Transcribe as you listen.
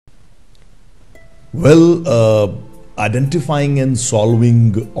Well, identifying and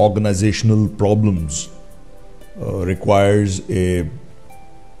solving organizational problems requires a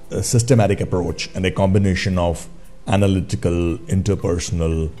systematic approach and a combination of analytical,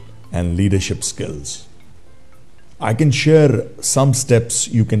 interpersonal, and leadership skills. I can share some steps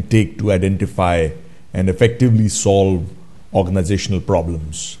you can take to identify and effectively solve organizational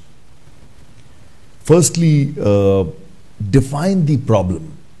problems. Firstly, define the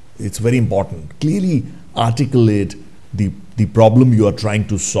problem. It's very important. Clearly articulate the problem you are trying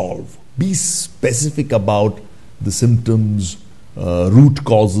to solve. Be specific about the symptoms, root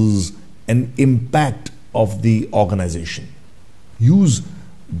causes, and impact of the organization. Use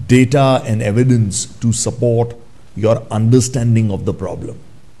data and evidence to support your understanding of the problem.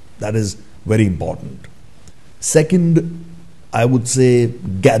 That is very important. Second, I would say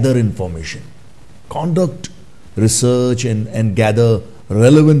gather information. Conduct research and gather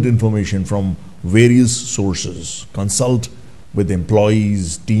relevant information from various sources. Consult with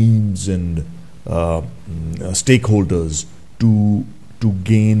employees, teams, and stakeholders to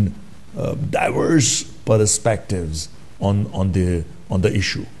gain diverse perspectives on the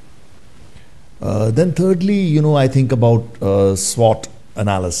issue. Then thirdly, I think about SWOT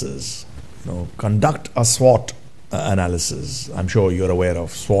analysis. Conduct a SWOT analysis. I'm sure you're aware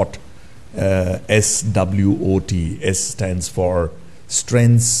of SWOT. SWOT. S stands for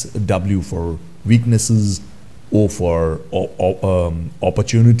strengths, W for weaknesses, O for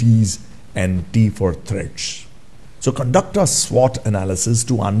opportunities, and T for threats. So conduct a SWOT analysis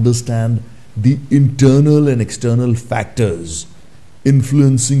to understand the internal and external factors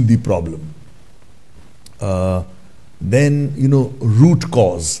influencing the problem. Then, root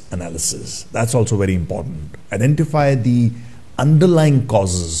cause analysis. That's also very important. Identify the underlying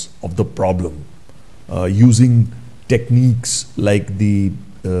causes of the problem using techniques like the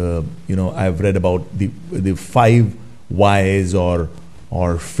I've read about the 5 whys or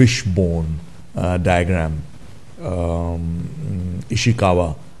fishbone diagram,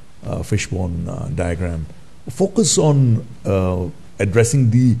 Ishikawa fishbone diagram. Focus on addressing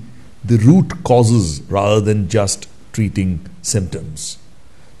the root causes rather than just treating symptoms.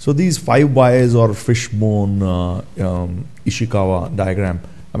 So these 5 whys or fishbone Ishikawa diagram,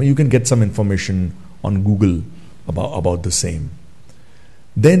 you can get some information on Google about the same.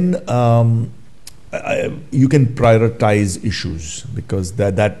 Then you can prioritize issues, because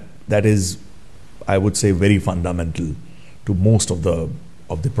that is, I would say, very fundamental to most of the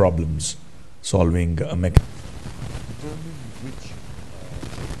problems solving mechanisms. Determine which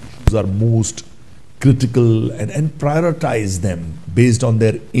issues are most critical and prioritize them based on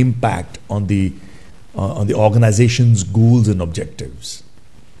their impact on the organization's goals and objectives.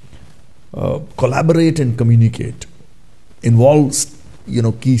 Collaborate and communicate. Involve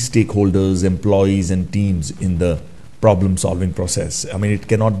key stakeholders, employees, and teams in the problem-solving process. It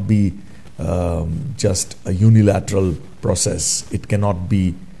cannot be just a unilateral process. It cannot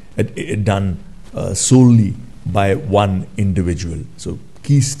be done solely by one individual. So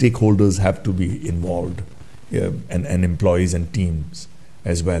key stakeholders have to be involved, and employees and teams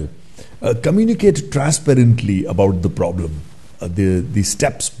as well. Communicate transparently about the problem, the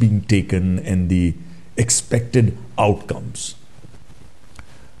steps being taken, and the expected outcomes.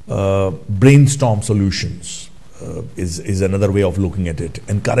 Brainstorm solutions is another way of looking at it.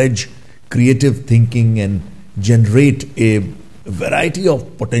 Encourage creative thinking and generate a variety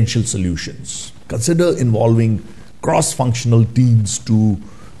of potential solutions. Consider involving cross-functional teams to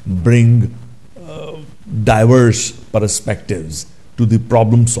bring diverse perspectives to the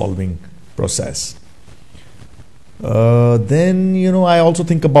problem-solving process. Then, I also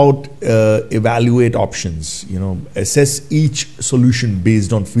think about evaluate options. Assess each solution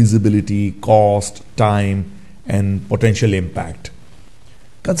based on feasibility, cost, time, and potential impact.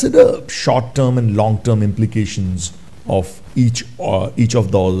 Consider short-term and long-term implications of each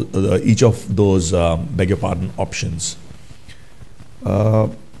of those options.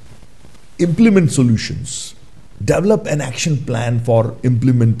 Implement solutions. Develop an action plan for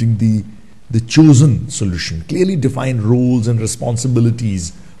implementing the chosen solution. Clearly define roles and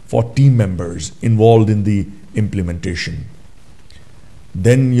responsibilities for team members involved in the implementation.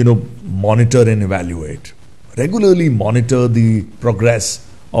 Then, monitor and evaluate. Regularly monitor the progress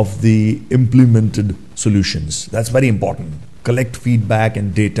of the implemented solutions. That's very important. Collect feedback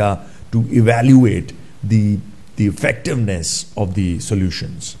and data to evaluate the effectiveness of the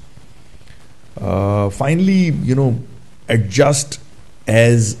solutions. Finally, adjust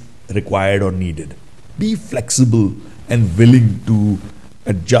as required or needed. Be flexible and willing to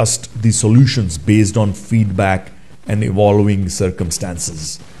adjust the solutions based on feedback and evolving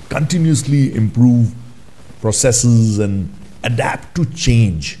circumstances. continuously improve processes and adapt to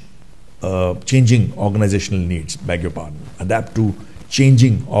changing organizational needs. Beg your pardon. Adapt to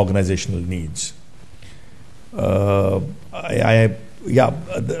changing organizational needs. There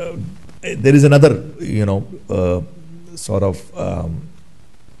is another,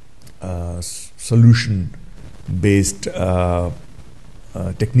 solution-based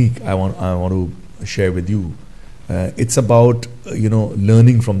technique I want to share with you. It's about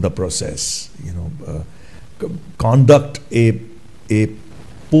learning from the process. Conduct a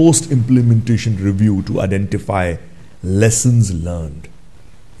post-implementation review to identify lessons learned.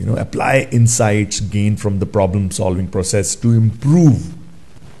 Apply insights gained from the problem-solving process to improve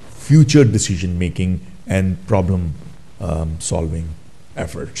future decision-making and problem-solving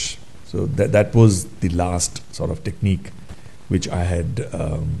efforts. So that was the last sort of technique which I had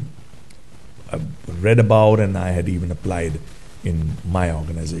read about, and I had even applied in my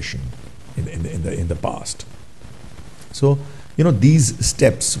organization in the past. So these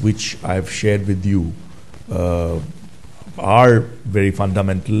steps which I've shared with you are very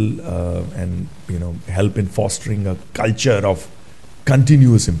fundamental and help in fostering a culture of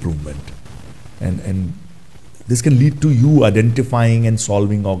continuous improvement, and this can lead to you identifying and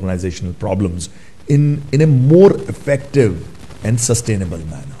solving organizational problems in a more effective and sustainable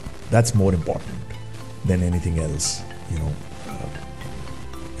manner. That's more important than anything else.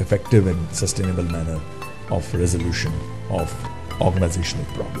 Effective and sustainable manner of resolution of organizational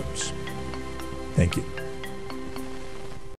problems. Thank you.